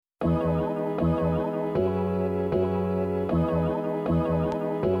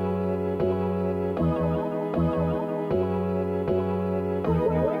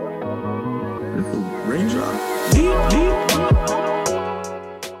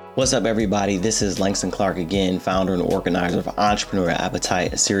What's up, everybody? This is Langston Clark again, founder and organizer of Entrepreneur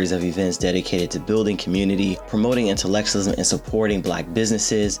Appetite, a series of events dedicated to building community, promoting intellectualism, and supporting Black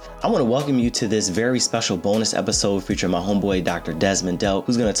businesses. I want to welcome you to this very special bonus episode featuring my homeboy, Dr. Desmond Delk,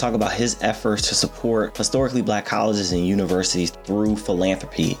 who's going to talk about his efforts to support historically Black colleges and universities through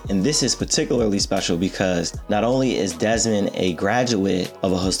philanthropy. And this is particularly special because not only is Desmond a graduate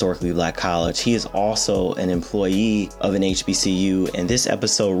of a historically Black college, he is also an employee of an HBCU. And this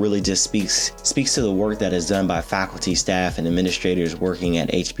episode really just speaks to the work that is done by faculty, staff, and administrators working at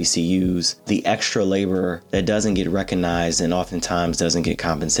HBCUs, the extra labor that doesn't get recognized and oftentimes doesn't get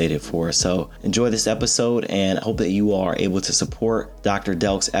compensated for. So enjoy this episode and I hope that you are able to support Dr.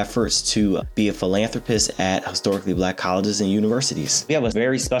 Delk's efforts to be a philanthropist at historically Black colleges and universities. We have a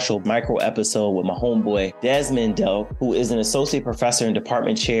very special micro episode with my homeboy, Desmond Delk, who is an associate professor and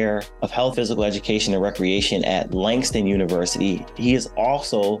department chair of health, physical education, and recreation at Langston University. He is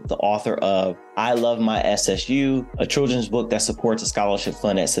also the author of I Love My SSU, a children's book that supports a scholarship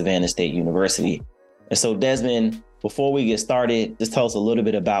fund at Savannah State University. And so, Desmond, before we get started, just tell us a little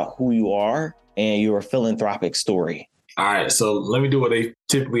bit about who you are and your philanthropic story. All right. So let me do what they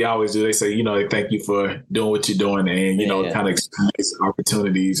typically always do. They say, they thank you for doing what you're doing and, kind of explain these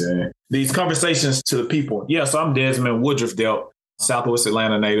opportunities and these conversations to the people. Yeah. So I'm Desmond Woodruff Delk, Southwest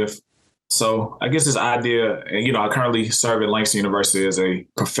Atlanta native. So I guess this idea, and, I currently serve at Langston University as a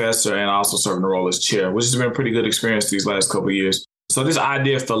professor and I also serve in the role as chair, which has been a pretty good experience these last couple of years. So this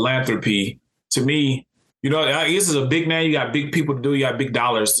idea of philanthropy, to me, I guess it's a big name. You got big people to do, you got big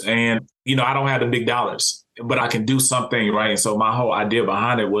dollars. And, I don't have the big dollars, but I can do something, right? And so my whole idea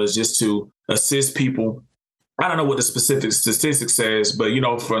behind it was just to assist people. I don't know what the specific statistics says, but,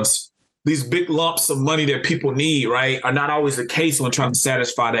 for these big lumps of money that people need, right, are not always the case when trying to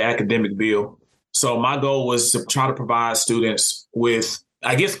satisfy the academic bill. So my goal was to try to provide students with,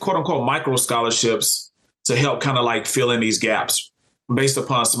 I guess, quote unquote, micro scholarships to help kind of like fill in these gaps based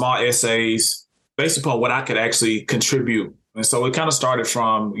upon small essays, based upon what I could actually contribute. And so it kind of started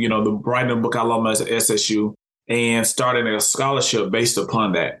from, the writing the book I Love My SSU and starting a scholarship based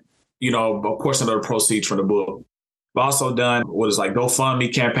upon that, a portion of the proceeds from the book. I've also done what is like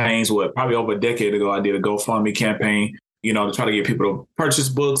GoFundMe campaigns. Probably over a decade ago, I did a GoFundMe campaign, to try to get people to purchase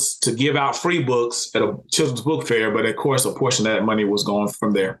books, to give out free books at a children's book fair. But of course, a portion of that money was going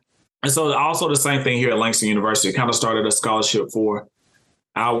from there. And so also the same thing here at Langston University, kind of started a scholarship for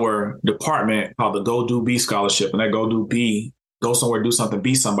our department called the Go Do Be Scholarship. And that Go Do Be, go somewhere, do something,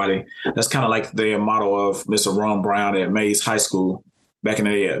 be somebody. That's kind of like the motto of Mr. Ron Brown at Mays High School back in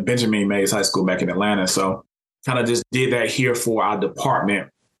the Benjamin Mays High School back in Atlanta. So kind of just did that here for our department.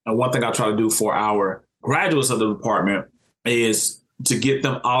 And one thing I try to do for our graduates of the department is to get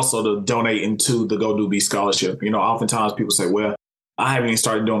them also to donate into the Go Do Be Scholarship. Oftentimes people say, well, I haven't even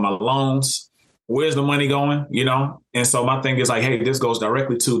started doing my loans. Where's the money going? And so my thing is like, hey, this goes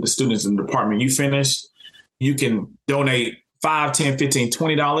directly to the students in the department. You finish, you can donate $5, $10, $15,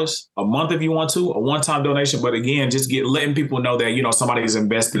 $20 a month if you want to, a one-time donation. But again, just letting people know that, somebody is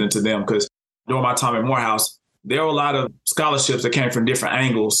invested into them. Because during my time at Morehouse, there were a lot of scholarships that came from different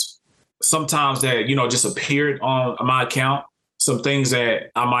angles. Sometimes that, just appeared on my account, some things that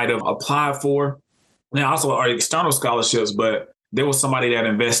I might have applied for. And also are external scholarships, but there was somebody that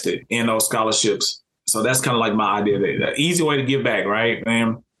invested in those scholarships. So that's kind of like my idea. The easy way to give back, right?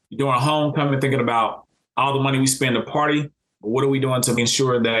 And during homecoming, thinking about all the money we spend to party, what are we doing to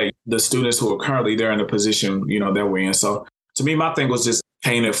ensure that the students who are currently there in the position, that we're in? So to me, my thing was just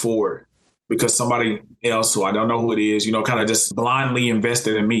paying it forward. Because somebody else who I don't know who it is, kind of just blindly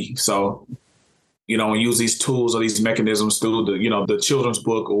invested in me. So, and use these tools or these mechanisms through the children's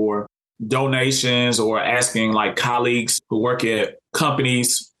book or donations or asking like colleagues who work at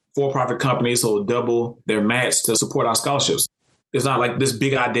companies, for-profit companies who will double their match to support our scholarships. It's not like this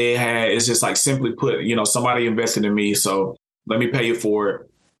big idea it's just like simply put, somebody invested in me. So let me pay you for it.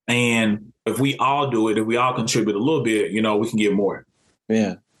 And if we all do it, if we all contribute a little bit, we can get more.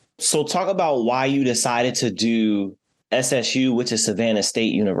 Yeah. So talk about why you decided to do SSU, which is Savannah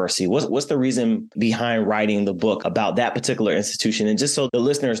State University. What's the reason behind writing the book about that particular institution? And just so the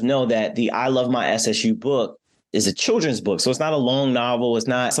listeners know that the I Love My SSU book is a children's book. So it's not a long novel. It's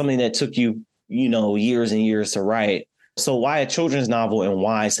not something that took you, years and years to write. So why a children's novel and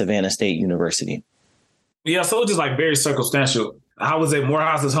why Savannah State University? Yeah, so it's just like very circumstantial. I was at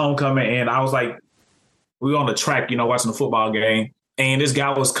Morehouse's homecoming and I was like, we were on the track, watching the football game. And this guy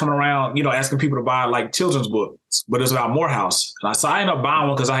was coming around, asking people to buy like children's books, but it's about Morehouse. And so I ended up buying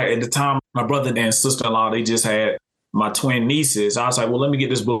one because at the time, my brother and sister-in-law, they just had my twin nieces. I was like, well, let me get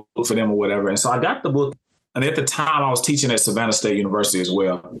this book for them or whatever. And so I got the book And at the time, I was teaching at Savannah State University as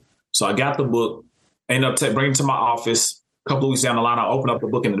well. So I got the book, ended up bringing it to my office. A couple of weeks down the line, I opened up the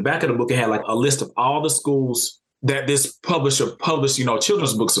book, and in the back of the book, it had like a list of all the schools that this publisher published,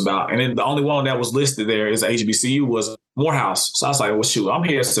 children's books about. And then the only one that was listed there is HBCU was Morehouse. So I was like, well, shoot, I'm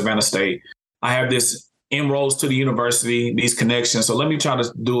here at Savannah State. I have this inroads to the university, these connections. So let me try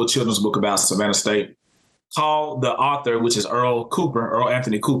to do a children's book about Savannah State. Call the author, which is Earl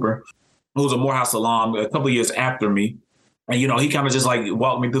Anthony Cooper, who's a Morehouse alum a couple of years after me. And, he kind of just like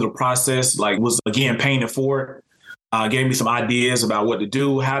walked me through the process, like was again paying it forward, gave me some ideas about what to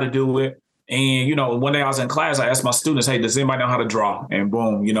do, how to do it. And, one day I was in class, I asked my students, hey, does anybody know how to draw? And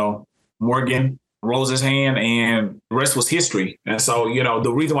boom, Morgan rose his hand, and the rest was history. And so,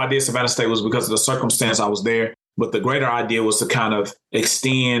 the reason why I did Savannah State was because of the circumstance I was there. But the greater idea was to kind of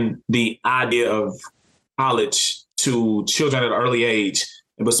extend the idea of college to children at an early age,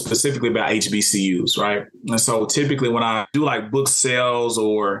 but specifically about HBCUs, right? And so typically when I do like book sales,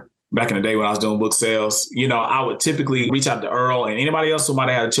 or back in the day when I was doing book sales, I would typically reach out to Earl and anybody else who might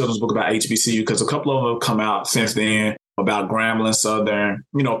have had a children's book about HBCU, because a couple of them have come out since then about Grambling, Southern,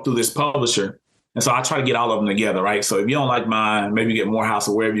 through this publisher. And so I try to get all of them together, right? So if you don't like mine, maybe get Morehouse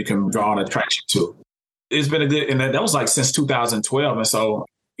or wherever you can draw an attraction to. It's been a good, and that was like since 2012. And so,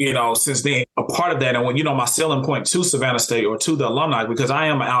 since then, a part of that, and when, my selling point to Savannah State or to the alumni, because I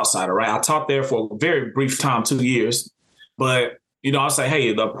am an outsider, right? I taught there for a very brief time, 2 years. But, I'll say,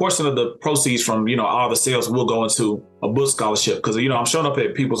 hey, the portion of the proceeds from, all the sales will go into a book scholarship. Because, I'm showing up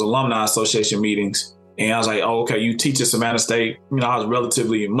at people's alumni association meetings. And I was like, oh, okay, you teach at Savannah State. I was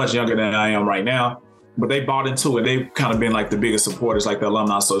relatively much younger than I am right now. But they bought into it. They've kind of been like the biggest supporters, like the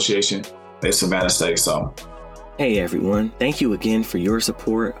Alumni Association at Savannah State. So. Hey everyone, thank you again for your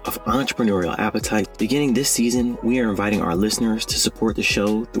support of Entrepreneurial Appetite. Beginning this season, we are inviting our listeners to support the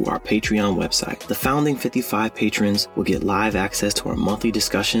show through our Patreon website. The founding 55 patrons will get live access to our monthly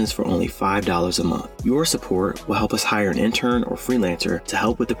discussions for only $5 a month. Your support will help us hire an intern or freelancer to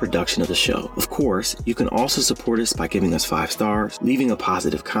help with the production of the show. Of course, you can also support us by giving us 5 stars, leaving a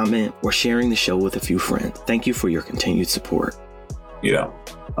positive comment, or sharing the show with a few friends. Thank you for your continued support. Yeah.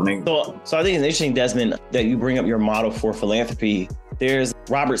 So I think it's interesting, Desmond, that you bring up your model for philanthropy. There's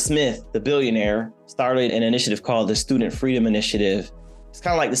Robert Smith, the billionaire, started an initiative called the Student Freedom Initiative. It's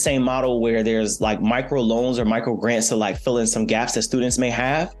kind of like the same model where there's like micro loans or micro grants to like fill in some gaps that students may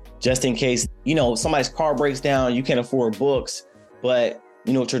have, just in case, somebody's car breaks down, you can't afford books, but,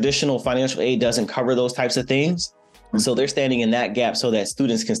 traditional financial aid doesn't cover those types of things. And so they're standing in that gap so that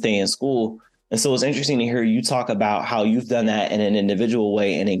students can stay in school. And so it's interesting to hear you talk about how you've done that in an individual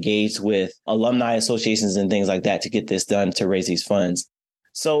way and engaged with alumni associations and things like that to get this done, to raise these funds.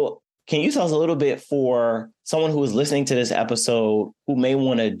 So can you tell us a little bit, for someone who is listening to this episode who may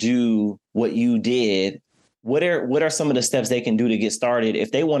want to do what you did, what are some of the steps they can do to get started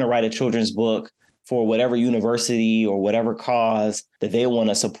if they want to write a children's book for whatever university or whatever cause that they want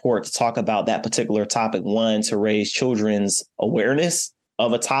to support to talk about that particular topic? One, to raise children's awareness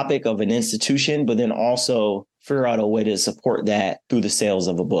of a topic, of an institution, but then also figure out a way to support that through the sales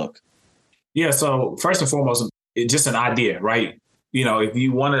of a book. Yeah. So first and foremost, it's just an idea, right? If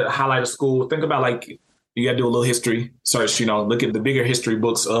you want to highlight a school, think about like, you got to do a little history search, look at the bigger history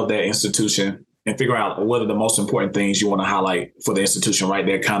books of that institution and figure out what are the most important things you want to highlight for the institution, right?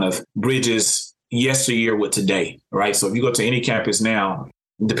 That kind of bridges yesteryear with today, right? So if you go to any campus now,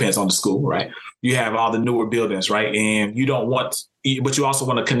 it depends on the school, right? You have all the newer buildings, right? And you don't want, but you also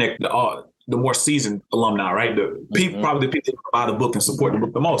want to connect the more seasoned alumni, right? Probably the people who buy the book and support the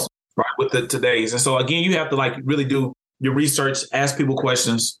book the most, right? With the today's. And so again, you have to like really do your research, ask people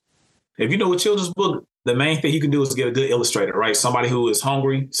questions. If you know a children's book, the main thing you can do is get a good illustrator, right? Somebody who is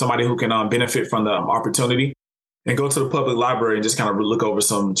hungry, somebody who can benefit from the opportunity, and go to the public library and just kind of look over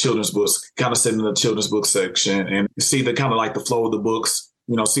some children's books, kind of sit in the children's book section and see the kind of like the flow of the books,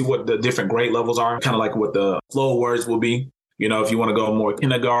 see what the different grade levels are, kind of like what the flow of words will be. If you want to go more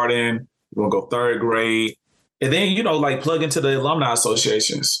kindergarten, you want to go third grade, and then, like plug into the alumni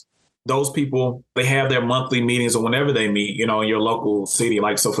associations. Those people, they have their monthly meetings or whenever they meet, in your local city.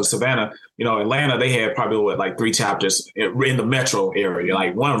 Like, so for Savannah, Atlanta, they had probably like 3 chapters in the metro area,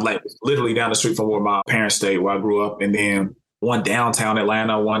 like one like literally down the street from where my parents stayed, where I grew up. And then one downtown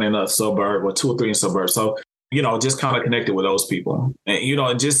Atlanta, one in a suburb, or 2 or 3 in suburbs. So, just kind of connected with those people and,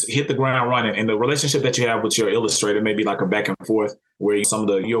 and just hit the ground running. And the relationship that you have with your illustrator may be like a back and forth where some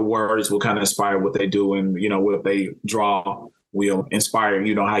of your words will kind of inspire what they do. And, what they draw will inspire,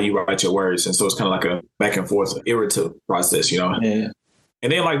 how you write your words. And so it's kind of like a back and forth iterative process, Yeah.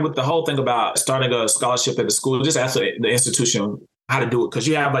 And then like with the whole thing about starting a scholarship at the school, just ask the institution, how to do it. Because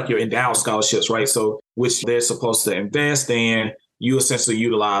you have like your endowed scholarships, right? So which they're supposed to invest in, you essentially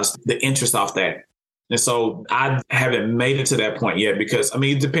utilize the interest off that. And so I haven't made it to that point yet because, I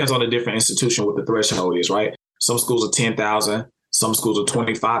mean, it depends on the different institution what the threshold is, right? Some schools are 10,000, some schools are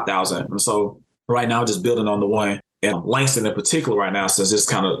 25,000. And so right now, I'm just building on the one in Langston in particular right now, since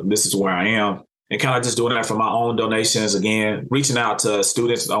this is where I am, and kind of just doing that for my own donations. Again, reaching out to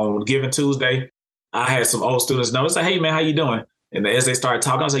students on Giving Tuesday. I had some old students know, say, hey, man, how you doing? And as they started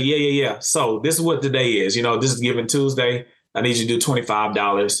talking, I was like, yeah. So this is what today is. This is Giving Tuesday. I need you to do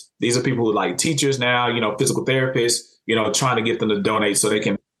 $25. These are people who like teachers now, physical therapists, trying to get them to donate so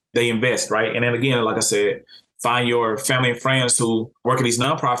they invest, right? And then again, like I said, find your family and friends who work at these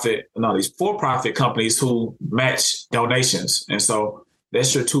these for-profit companies who match donations. And so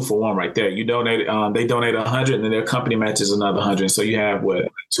that's your 2-for-1 right there. You donate, they donate 100 and then their company matches another 100. So you have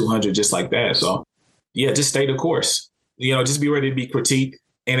 200 just like that. So yeah, just stay the course, just be ready to be critiqued.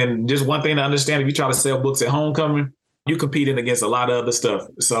 And then just one thing to understand, if you try to sell books at homecoming, you're competing against a lot of other stuff.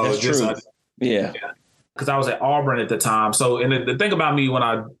 So that's true. Yeah. Because I was at Auburn at the time. So, and the thing about me, when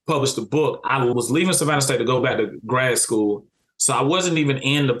I published the book, I was leaving Savannah State to go back to grad school. So I wasn't even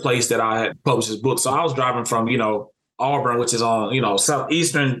in the place that I had published this book. So I was driving from, Auburn, which is on,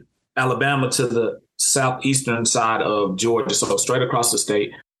 southeastern Alabama to the southeastern side of Georgia. So straight across the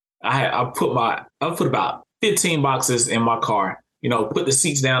state. I put about 15 boxes in my car, put the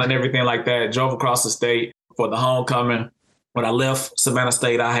seats down and everything like that, drove across the state for the homecoming. When I left Savannah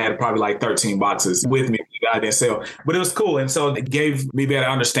State, I had probably like 13 boxes with me. I didn't sell, but it was cool. And so it gave me better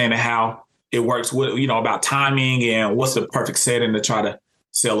understanding how it works with, about timing and what's the perfect setting to try to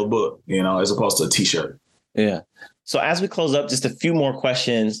sell a book, as opposed to a t-shirt. Yeah. So as we close up, just a few more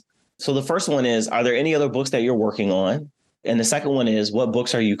questions. So the first one is, are there any other books that you're working on? And the second one is, what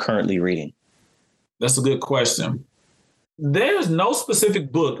books are you currently reading? That's a good question. There's no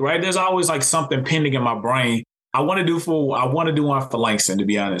specific book, right? There's always like something pending in my brain. I want to do one for Langston, to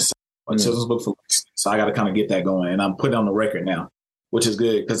be honest. A children's book for Langston. So I got to kind of get that going. And I'm putting it on the record now, which is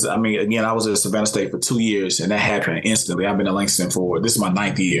good. Because, I mean, again, I was at Savannah State for 2 years and that happened instantly. I've been at Langston this is my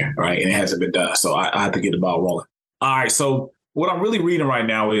 9th year, right? And it hasn't been done. So I have to get the ball rolling. All right. So what I'm really reading right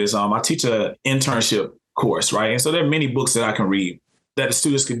now is I teach an internship course, right? And so there are many books that I can read that the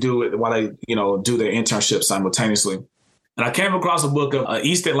students can do it while they, do their internship simultaneously. And I came across a book of an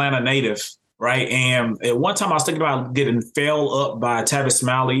East Atlanta native, right? And at one time I was thinking about getting Fell Up by Tavis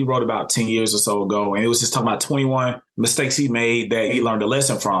Smiley. He wrote about 10 years or so ago. And it was just talking about 21 mistakes he made that he learned a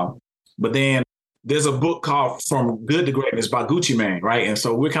lesson from. But then there's a book called From Good to Greatness by Gucci Mane, right? And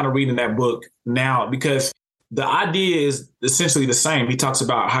so we're kind of reading that book now because the idea is essentially the same. He talks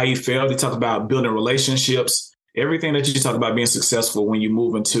about how he failed. He talks about building relationships, everything that you talk about being successful when you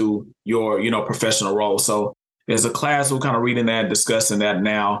move into your, professional role. So there's a class we're kind of reading that, discussing that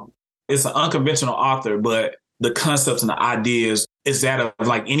now. It's an unconventional author, but the concepts and the ideas is that of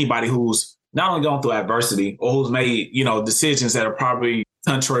like anybody who's not only gone through adversity or who's made, decisions that are probably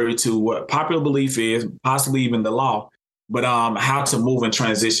contrary to what popular belief is, possibly even the law, but how to move and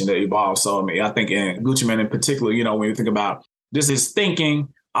transition to evolve. So, I mean, I think in Gucci Mane in particular, when you think about just his thinking,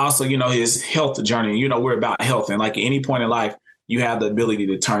 also, his health journey, we're about health. And like at any point in life, you have the ability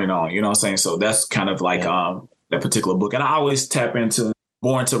to turn it on, you know what I'm saying? So that's kind of like that particular book. And I always tap into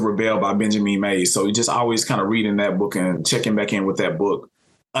Born to Rebel by Benjamin Mays. So just always kind of reading that book and checking back in with that book.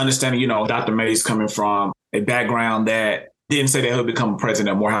 Understanding, Dr. Mays coming from a background that didn't say that he'll become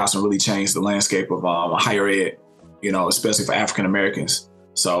president of Morehouse and really change the landscape of higher ed, especially for African Americans.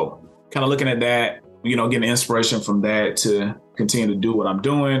 So kind of looking at that, getting inspiration from that to continue to do what I'm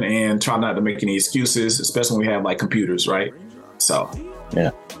doing and try not to make any excuses, especially when we have like computers, right? So,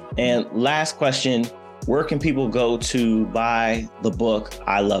 yeah. And last question. Where can people go to buy the book,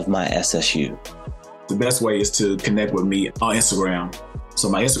 I Love My SSU? The best way is to connect with me on Instagram. So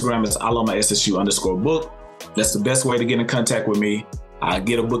my Instagram is I Love My SSU _book. That's the best way to get in contact with me. I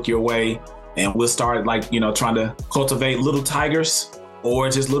get a book your way and we'll start trying to cultivate little tigers or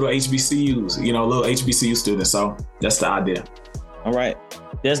just little HBCUs, little HBCU students. So that's the idea. All right.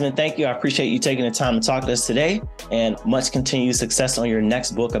 Desmond, thank you. I appreciate you taking the time to talk to us today and much continued success on your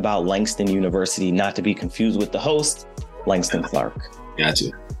next book about Langston University, not to be confused with the host, Langston Clark.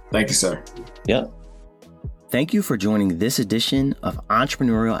 Gotcha. Thank you, sir. Yep. Thank you for joining this edition of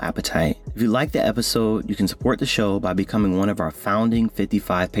Entrepreneurial Appetite. If you like the episode, you can support the show by becoming one of our founding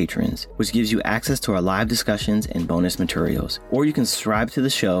 55 patrons, which gives you access to our live discussions and bonus materials. Or you can subscribe to the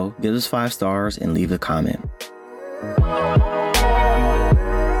show, give us 5 stars, and leave a comment.